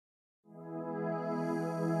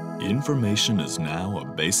Information is now a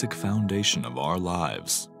basic foundation of our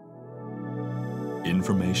lives.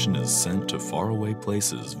 Information is sent to faraway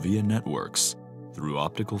places via networks, through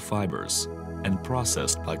optical fibers, and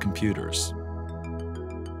processed by computers.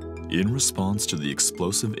 In response to the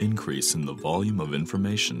explosive increase in the volume of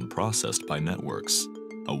information processed by networks,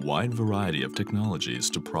 a wide variety of technologies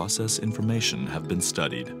to process information have been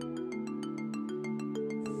studied.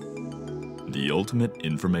 The ultimate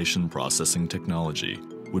information processing technology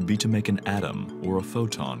would be to make an atom or a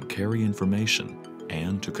photon carry information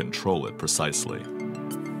and to control it precisely.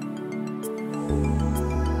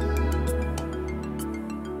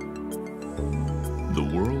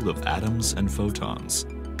 The world of atoms and photons,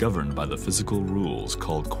 governed by the physical rules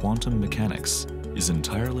called quantum mechanics, is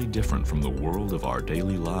entirely different from the world of our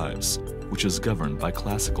daily lives, which is governed by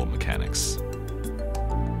classical mechanics.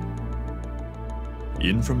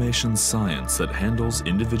 Information science that handles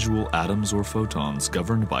individual atoms or photons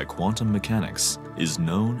governed by quantum mechanics is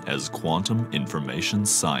known as quantum information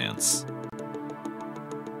science.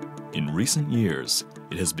 In recent years,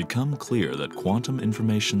 it has become clear that quantum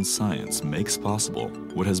information science makes possible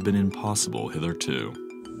what has been impossible hitherto.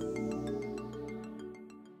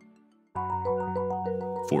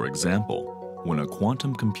 For example, when a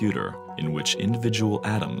quantum computer in which individual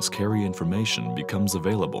atoms carry information becomes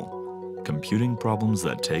available, computing problems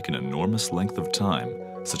that take an enormous length of time,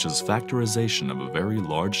 such as factorization of a very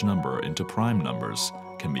large number into prime numbers,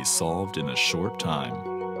 can be solved in a short time.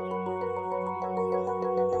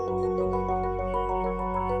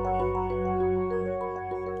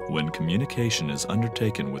 When communication is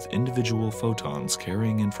undertaken with individual photons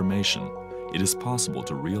carrying information, it is possible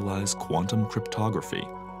to realize quantum cryptography,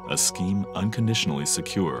 a scheme unconditionally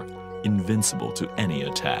secure, invincible to any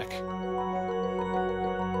attack.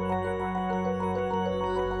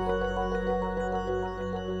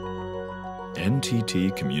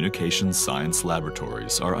 NTT Communications Science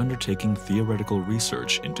Laboratories are undertaking theoretical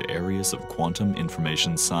research into areas of quantum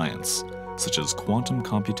information science, such as quantum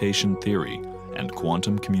computation theory and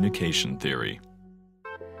quantum communication theory.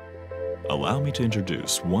 Allow me to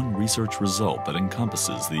introduce one research result that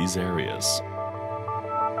encompasses these areas.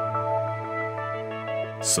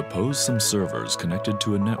 Suppose some servers connected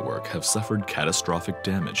to a network have suffered catastrophic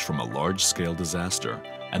damage from a large-scale disaster,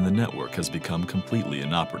 and the network has become completely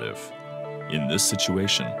inoperative. In this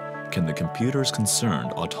situation, can the computers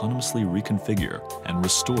concerned autonomously reconfigure and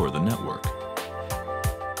restore the network?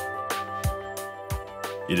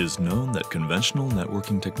 It is known that conventional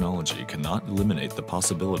networking technology cannot eliminate the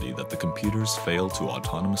possibility that the computers fail to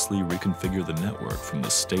autonomously reconfigure the network from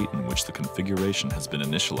the state in which the configuration has been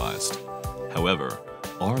initialized. However,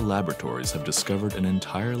 our laboratories have discovered an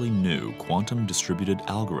entirely new quantum distributed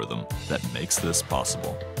algorithm that makes this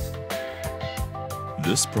possible.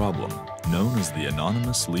 This problem, known as the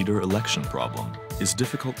anonymous leader election problem, is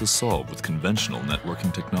difficult to solve with conventional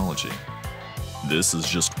networking technology. This is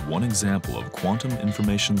just one example of quantum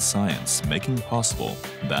information science making possible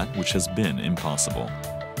that which has been impossible.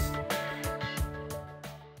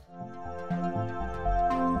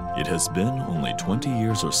 It has been only 20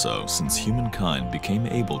 years or so since humankind became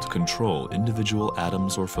able to control individual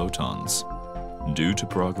atoms or photons. Due to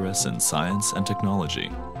progress in science and technology,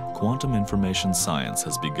 quantum information science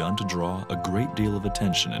has begun to draw a great deal of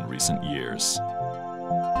attention in recent years.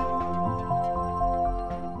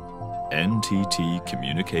 NTT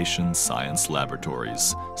Communications Science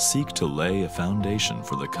Laboratories seek to lay a foundation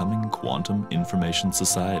for the coming quantum information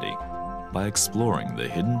society by exploring the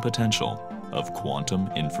hidden potential of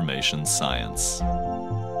quantum information science.